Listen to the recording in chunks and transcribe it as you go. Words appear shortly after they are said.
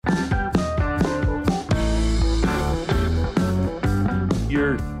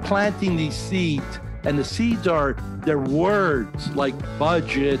planting these seeds, and the seeds are their words like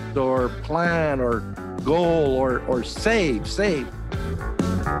budget or plan or goal or save.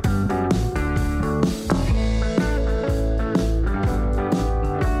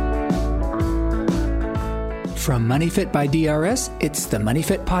 From MoneyFit by DRS, it's the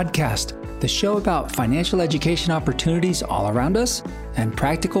MoneyFit Podcast, the show about financial education opportunities all around us and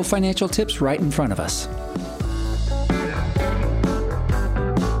practical financial tips right in front of us.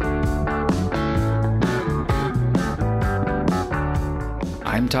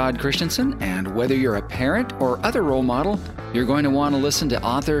 I'm Todd Christensen, and whether you're a parent or other role model, you're going to want to listen to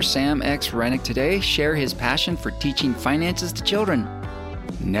author Sam X. Rennick today share his passion for teaching finances to children.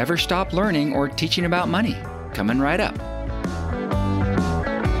 Never stop learning or teaching about money. Coming right up.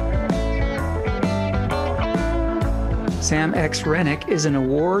 Sam X. Rennick is an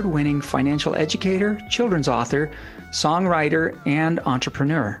award-winning financial educator, children's author, songwriter, and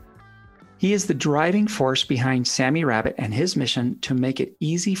entrepreneur. He is the driving force behind Sammy Rabbit and his mission to make it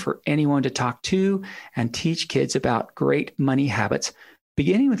easy for anyone to talk to and teach kids about great money habits,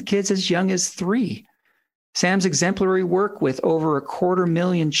 beginning with kids as young as 3. Sam's exemplary work with over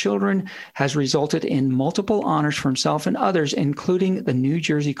 250,000 children has resulted in multiple honors for himself and others, including the New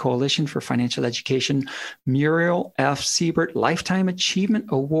Jersey Coalition for Financial Education Muriel F. Siebert Lifetime Achievement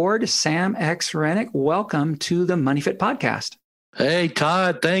Award. Sam X. Rennick, welcome to the MoneyFit Podcast. Hey,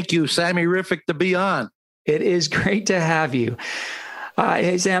 Todd, thank you. Sammy-rific to be on. It is great to have you.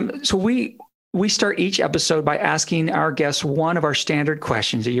 Hey, Sam, so we start each episode by asking our guests one of our standard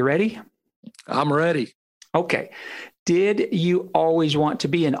questions. Are you ready? I'm ready. Okay. Did you always want to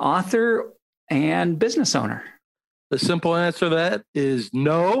be an author and business owner? The simple answer to that is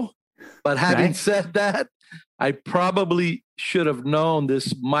no. But having said that, I probably should have known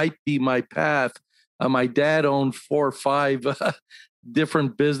this might be my path. My dad owned 4 or 5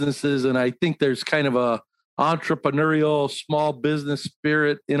 different businesses, and I think there's kind of a entrepreneurial small business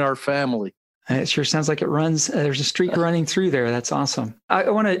spirit in our family. It sure sounds like it runs. There's a streak running through there. That's awesome.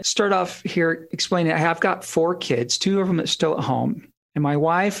 I want to start off here explaining I have got 4 kids, 2 of them are still at home. And my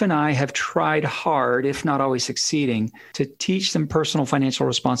wife and I have tried hard, if not always succeeding, to teach them personal financial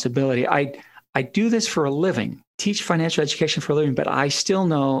responsibility. I do this for a living, teach financial education for a living, but I still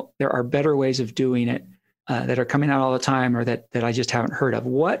know there are better ways of doing it that are coming out all the time or that I just haven't heard of.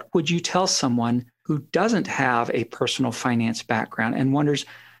 What would you tell someone who doesn't have a personal finance background and wonders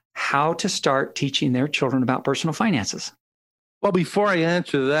how to start teaching their children about personal finances? Well, before I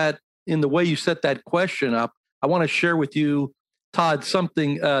answer that, in the way you set that question up, I want to share with you, Todd,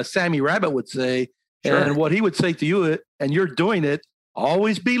 something Sammy Rabbit would say, Sure. And what he would say to you, and you're doing it.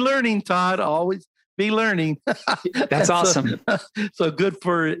 Always be learning, Todd. Always be learning. That's awesome. So good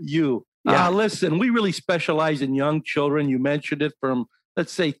for you. Yeah. Listen, we really specialize in young children. You mentioned it from,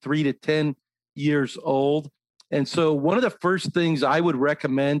 let's say, 3 to 10 years old. And so one of the first things I would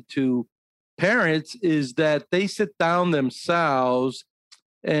recommend to parents is that they sit down themselves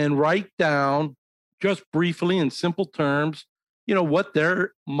and write down just briefly in simple terms, what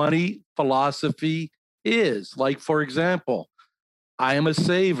their money philosophy is. Like, for example, I am a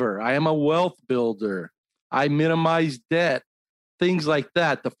saver. I am a wealth builder. I minimize debt, things like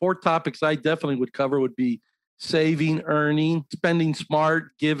that. The 4 topics I definitely would cover would be saving, earning, spending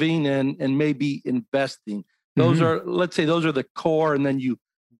smart, giving, and maybe investing. Those are, let's say, those are the core, and then you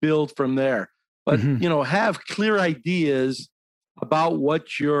build from there. But, have clear ideas about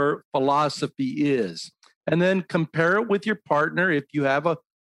what your philosophy is. And then compare it with your partner. If you have a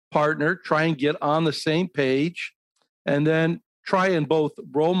partner, try and get on the same page. And then try and both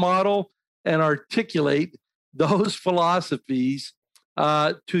role model and articulate those philosophies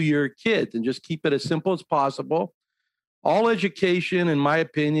to your kids, and just keep it as simple as possible. All education, in my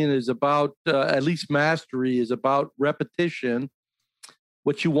opinion, is about, at least mastery, is about repetition.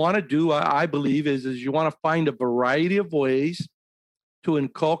 What you want to do, I believe, is you want to find a variety of ways to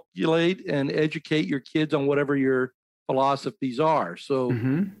inculcate and educate your kids on whatever your philosophies are. So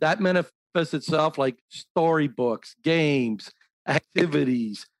that manifests itself like storybooks, games,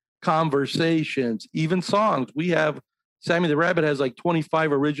 activities, conversations, even songs. We have, Sammy the Rabbit has like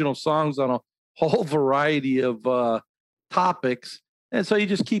 25 original songs on a whole variety of topics. And so you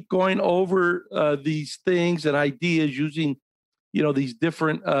just keep going over these things and ideas using, these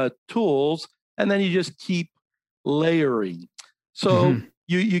different tools, and then you just keep layering. So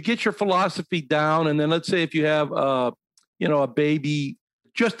you get your philosophy down, and then let's say if you have, a baby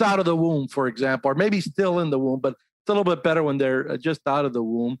just out of the womb, for example, or maybe still in the womb, but it's a little bit better when they're just out of the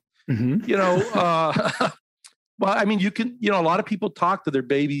womb. Well, I mean, you can, a lot of people talk to their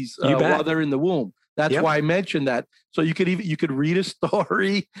babies while they're in the womb. That's Yep. why I mentioned that. So you could read a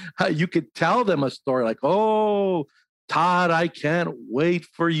story, you could tell them a story like, "Oh, Todd, I can't wait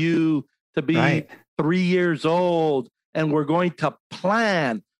for you to be Right. 3 years old, and we're going to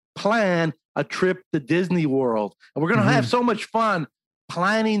plan a trip to Disney World, and we're going to have so much fun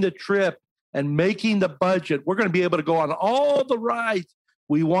planning the trip and making the budget. We're going to be able to go on all the rides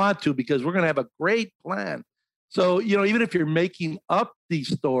we want to because we're going to have a great plan." So, even if you're making up these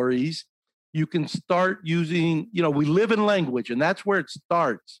stories, you can start using, we live in language, and that's where it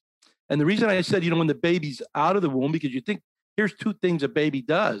starts. And the reason I said, when the baby's out of the womb, because you think here's two things a baby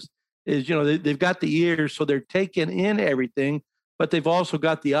does is, they've got the ears, so they're taking in everything, but they've also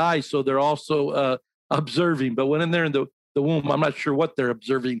got the eyes, so they're also observing. But when they're in the womb, I'm not sure what they're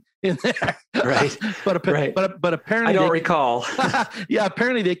observing in there. Right. But apparently I don't recall. Yeah,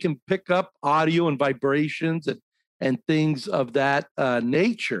 apparently they can pick up audio and vibrations and things of that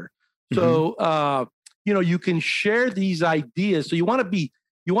nature. So you can share these ideas. So you want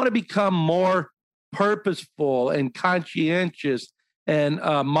to become more purposeful and conscientious and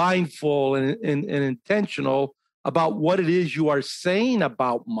mindful and intentional about what it is you are saying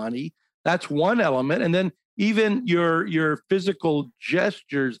about money. That's one element. And then even your physical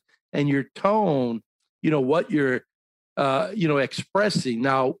gestures and your tone, what you're expressing.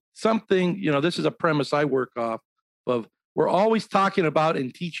 Now, something, this is a premise I work off of. We're always talking about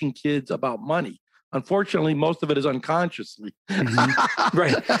and teaching kids about money. Unfortunately, most of it is unconsciously.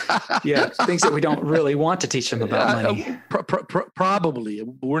 Right. Yeah. Things that we don't really want to teach them about money. Probably.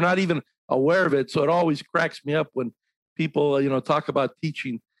 We're not even aware of it. So it always cracks me up when people, talk about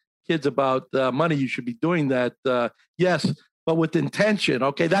teaching kids about money. You should be doing that. Yes, but with intention.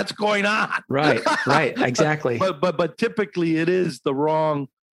 Okay, that's going on. Right. Exactly. But typically it is the wrong,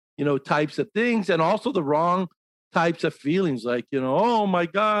 types of things, and also the wrong types of feelings, like, oh my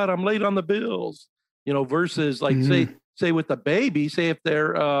God, I'm late on the bills, versus like say with the baby, say if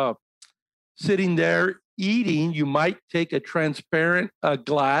they're sitting there eating, you might take a transparent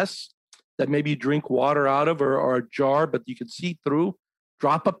glass that maybe you drink water out of, or a jar, but you can see through,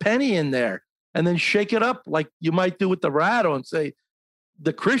 drop a penny in there and then shake it up like you might do with the rattle and say,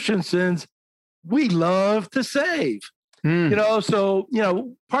 the Christiansons, we love to save. So,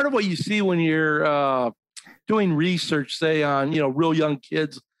 part of what you see when you're doing research, say on, real young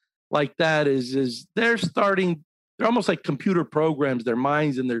kids like that is they're almost like computer programs, their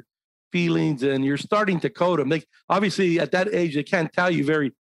minds and their feelings, and you're starting to code them. They obviously at that age, they can't tell you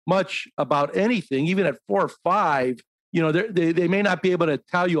very much about anything. Even at 4 or 5, they may not be able to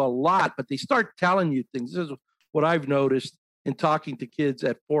tell you a lot, but they start telling you things. This is what I've noticed in talking to kids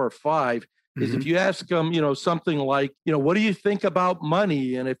at 4 or 5 is if you ask them, something like, what do you think about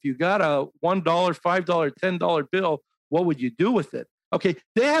money? And if you got a $1, $5, $10 bill, what would you do with it? Okay,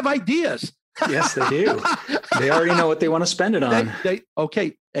 they have ideas. Yes, they do. They already know what they want to spend it on.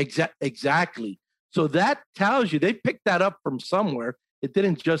 Exactly. So that tells you they picked that up from somewhere. It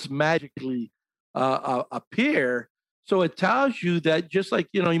didn't just magically appear. So it tells you that just like,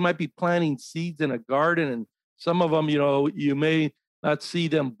 you might be planting seeds in a garden, and some of them, you may not see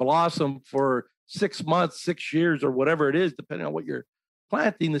them blossom for 6 months, 6 years, or whatever it is, depending on what you're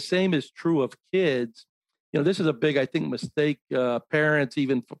planting. The same is true of kids. This is a big, I think, mistake parents,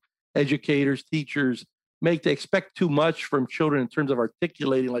 even educators, teachers make. They expect too much from children in terms of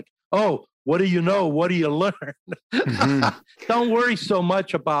articulating, like, oh, what do you know? What do you learn? Don't worry so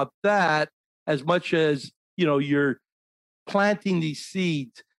much about that as much as, you're planting these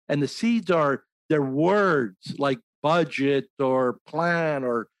seeds, and the seeds are their words like budget or plan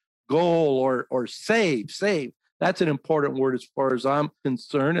or goal or save. That's an important word as far as I'm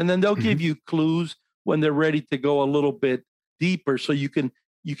concerned. And then they'll give you clues when they're ready to go a little bit deeper. So you can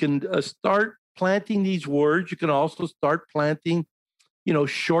start planting these words. You can also start planting,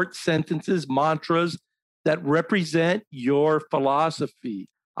 short sentences, mantras that represent your philosophy.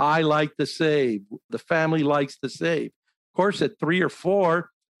 I like to save. The family likes to save. Of course, at 3 or 4,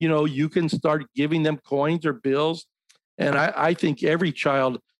 you can start giving them coins or bills. And I think every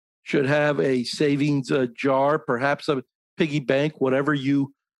child should have a savings jar, perhaps a piggy bank, whatever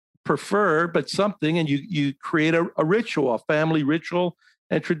you prefer, but something, and you create a ritual, a family ritual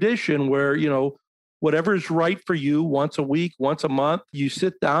and tradition where, whatever is right for you, once a week, once a month, you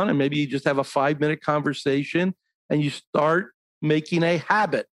sit down and maybe you just have a 5-minute conversation and you start making a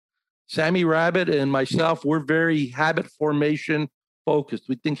habit. Sammy Rabbit and myself, we're very habit formation focused.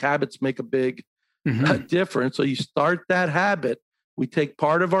 We think habits make a big difference. So you start that habit. We take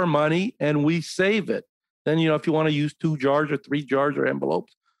part of our money and we save it. Then, if you want to use 2 jars or 3 jars or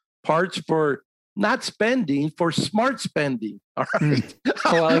envelopes, parts for, not spending, for smart spending. All right.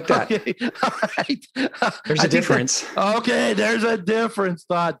 Oh, I like that. Okay. All right. There's a difference. Okay. There's a difference,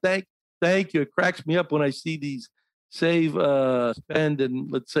 Todd. Thank you. It cracks me up when I see these save, spend,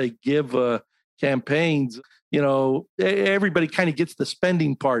 and let's say give campaigns. Everybody kind of gets the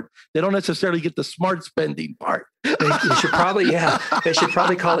spending part. They don't necessarily get the smart spending part. They should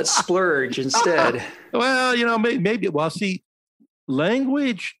probably call it splurge instead. Well, maybe. Well, see,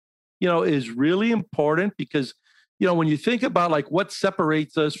 language, is really important because, when you think about like what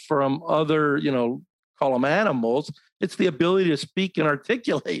separates us from other, call them animals, it's the ability to speak and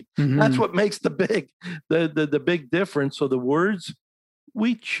articulate. Mm-hmm. That's what makes the big difference. So the words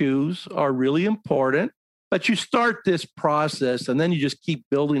we choose are really important. But you start this process and then you just keep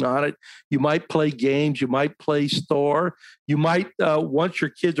building on it. You might play games. You might play store. You might, once your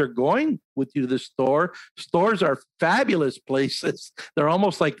kids are going with you to the store, stores are fabulous places. They're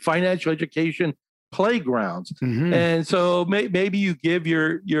almost like financial education playgrounds. Mm-hmm. And so maybe you give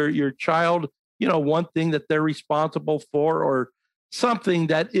your child, one thing that they're responsible for, or something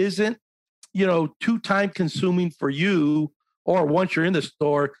that isn't, too time consuming for you, or once you're in the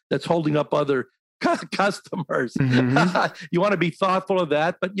store that's holding up other customers. Mm-hmm. You want to be thoughtful of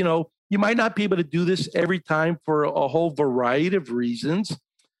that, but you might not be able to do this every time for a whole variety of reasons.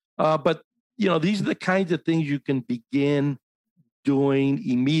 But these are the kinds of things you can begin doing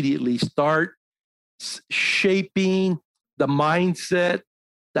immediately. Start shaping the mindset,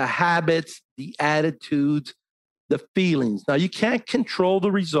 the habits, the attitudes, the feelings. Now, you can't control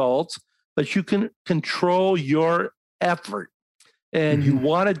the results, but you can control your effort. And you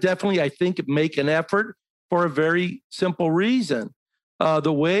want to definitely, I think, make an effort for a very simple reason.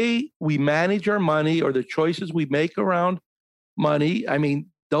 The way we manage our money, or the choices we make around money, I mean,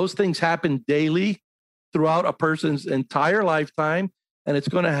 those things happen daily throughout a person's entire lifetime, and it's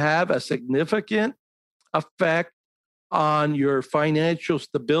going to have a significant effect on your financial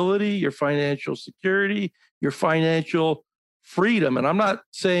stability, your financial security, your financial freedom. And I'm not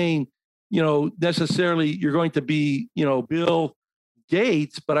saying, necessarily you're going to be, Bill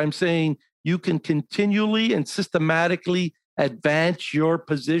Gates, but I'm saying you can continually and systematically advance your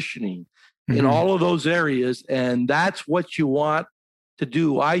positioning in all of those areas. And that's what you want to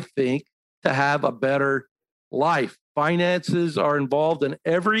do, I think, to have a better life. Finances are involved in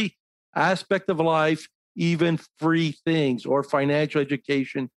every aspect of life, even free things or financial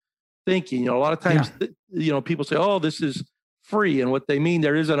education thinking. A lot of times, people say, oh, this is free. And what they mean,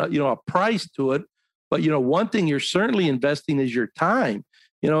 there isn't a price to it. But, one thing you're certainly investing is your time,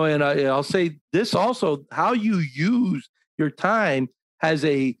 and I'll say this also, how you use your time has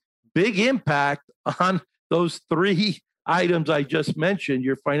a big impact on those three items I just mentioned: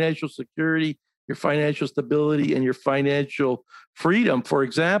 your financial security, your financial stability, and your financial freedom. For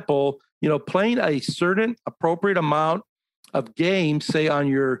example, playing a certain appropriate amount of games, say on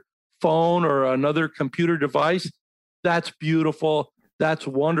your phone or another computer device, that's beautiful. That's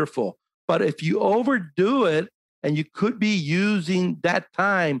wonderful. But if you overdo it, and you could be using that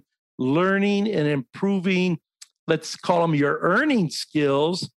time learning and improving, let's call them your earning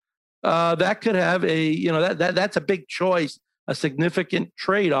skills, that could have that's a big choice, a significant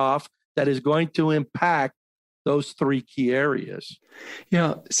trade-off that is going to impact those three key areas.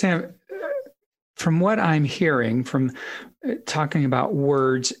 Sam, from what I'm hearing from talking about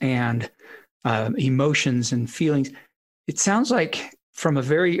words and emotions and feelings, it sounds like from a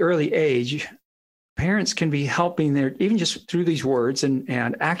very early age, parents can be helping even just through these words and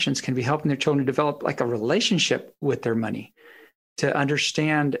actions, can be helping their children develop like a relationship with their money, to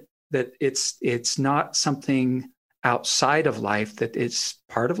understand that it's not something outside of life, that it's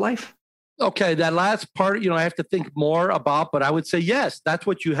part of life. Okay, that last part, I have to think more about, but I would say, yes, that's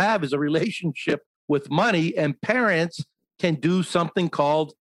what you have, is a relationship with money, and parents can do something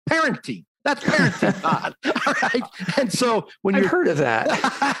called parenting. That's parenting, Todd. All right. And so when I've heard of that.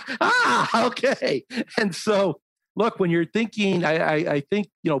 Okay. And so, look, when you're thinking, I think,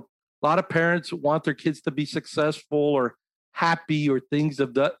 a lot of parents want their kids to be successful or happy or things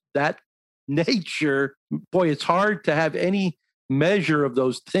of that nature. Boy, it's hard to have any measure of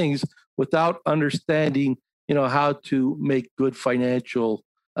those things without understanding, how to make good financial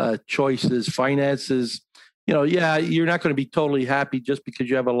choices. Finances, you're not going to be totally happy just because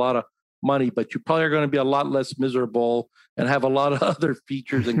you have a lot of money, but you probably are going to be a lot less miserable and have a lot of other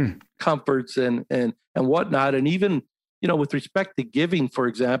features and comforts and whatnot. And even, with respect to giving, for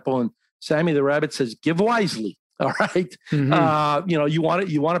example, and Sammy the Rabbit says, give wisely. All right. You want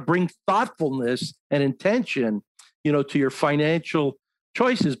to bring thoughtfulness and intention, to your financial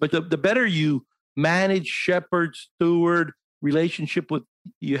choices. But the better you manage, shepherd, steward relationship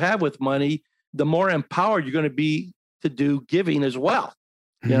you have with money, the more empowered you're going to be to do giving as well.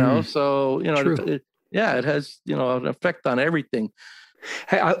 You know, so, you know, it has, you know, an effect on everything.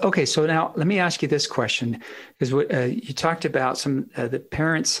 Hey, okay. So now let me ask you this question, because you talked about some the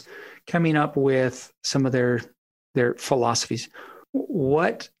parents coming up with some of their philosophies.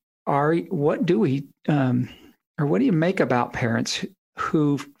 What do you make about parents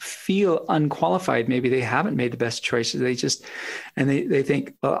who feel unqualified? Maybe they haven't made the best choices. They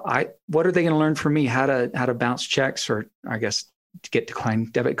think, what are they going to learn from me? How to bounce checks, or I guess to get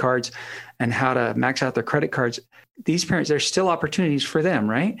declined debit cards, and how to max out their credit cards. These parents, there's still opportunities for them,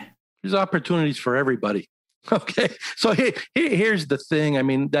 right? There's opportunities for everybody. Okay. So here's the thing. I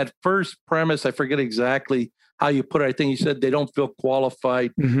mean, that first premise, I forget exactly how you put it. I think you said they don't feel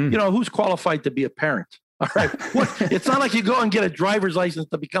qualified. You know, who's qualified to be a parent? All right. It's not like you go and get a driver's license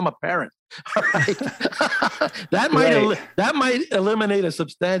to become a parent. All right. That might eliminate a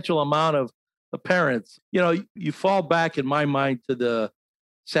substantial amount of the parents. You know, you fall back in my mind to the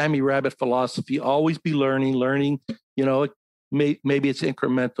Sammy Rabbit philosophy, always be learning, you know, maybe it's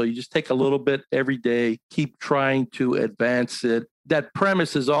incremental. You just take a little bit every day, keep trying to advance it. That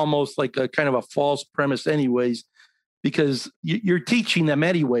premise is almost like a kind of a false premise anyways, because you're teaching them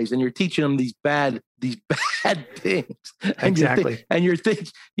anyways, and you're teaching them these bad things. And exactly. You're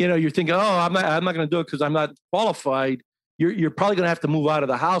thinking, oh, I'm not going to do it because I'm not qualified. You're probably going to have to move out of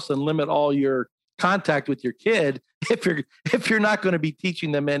the house and limit all your contact with your kid if you're not going to be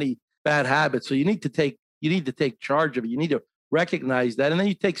teaching them any bad habits. So you need to take charge of it. You need to recognize that, and then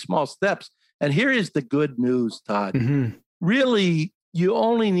you take small steps. And here is the good news, Todd. Really, you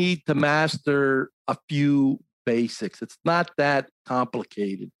only need to master a few basics. It's not that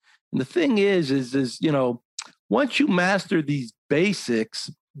complicated. And the thing is, you know, once you master these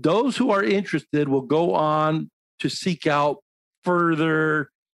basics, those who are interested will go on to seek out further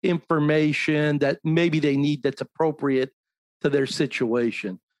information that maybe they need that's appropriate to their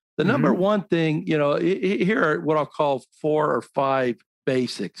situation. The number one thing, you know, here are what I'll call 4 or 5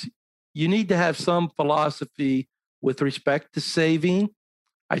 basics. You need to have some philosophy with respect to saving,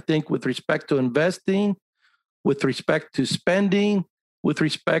 I think with respect to investing, with respect to spending, with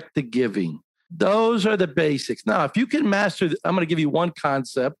respect to giving. Those are the basics. Now, if you can master, I'm going to give you one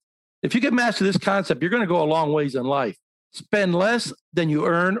concept. If you can master this concept, you're going to go a long ways in life. Spend less than you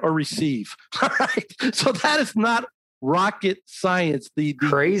earn or receive. All right. So that is not rocket science. The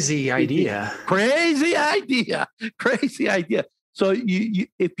crazy idea. Crazy idea. So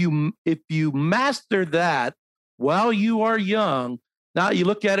if you master that while you are young, now you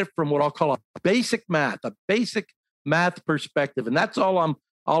look at it from what I'll call a basic math perspective, and that's all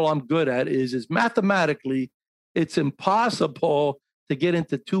I'm good at is mathematically, it's impossible to get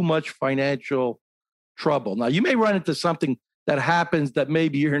into too much financial trouble. Now, you may run into something that happens that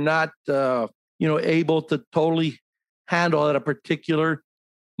maybe you're not, able to totally handle at a particular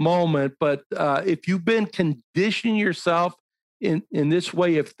moment. But if you've been conditioning yourself in this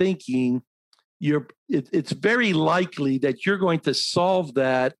way of thinking, it's very likely that you're going to solve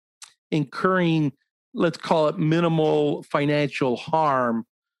that, incurring, let's call it, minimal financial harm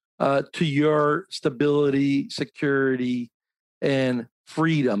to your stability, security, and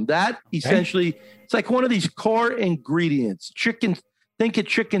freedom. That essentially, it's like one of these core ingredients. Chicken, think of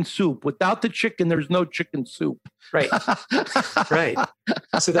chicken soup. Without the chicken, there's no chicken soup. Right. Right.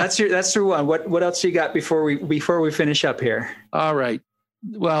 So that's your one. What else you got before we finish up here? All right.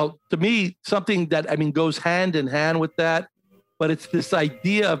 Well, to me, something that, goes hand in hand with that, but it's this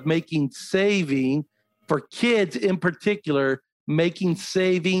idea of making saving, for kids in particular, making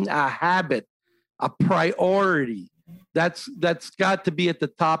saving a habit, a priority. That's got to be at the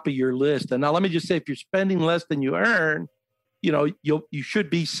top of your list. And now let me just say, if you're spending less than you earn, you should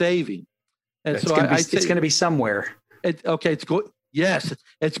be saving. And it's going to be somewhere. Yes,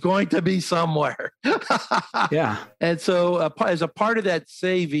 it's going to be somewhere. Yeah. And so as a part of that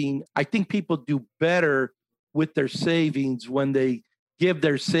saving, I think people do better with their savings when they give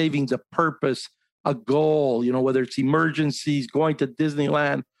their savings a purpose, a goal, whether it's emergencies, going to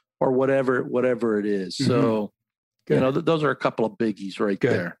Disneyland, or whatever it is. So, those are a couple of biggies right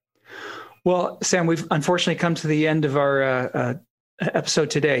there. Well, Sam, we've unfortunately come to the end of our episode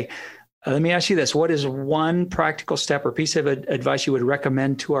today. Let me ask you this. What is one practical step or piece of advice you would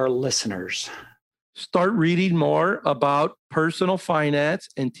recommend to our listeners? Start reading more about personal finance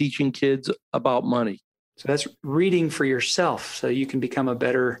and teaching kids about money. So that's reading for yourself, so you can become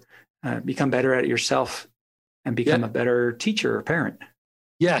better at it yourself and become a better teacher or parent.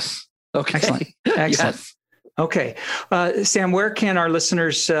 Yes. Okay. Excellent. Yes. Okay. Sam, where can our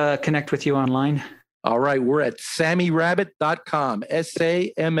listeners connect with you online? All right. We're at SammyRabbit.com,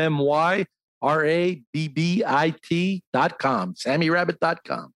 SAMMY RABBIT.com,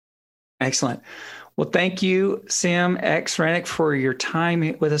 SammyRabbit.com. Excellent. Well, thank you, Sam X. Rennick, for your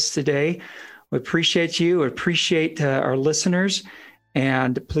time with us today. We appreciate you. We appreciate our listeners.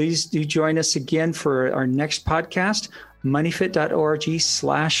 And please do join us again for our next podcast,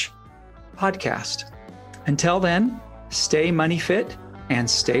 moneyfit.org/podcast. Until then, stay money fit and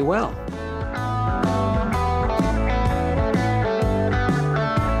stay well.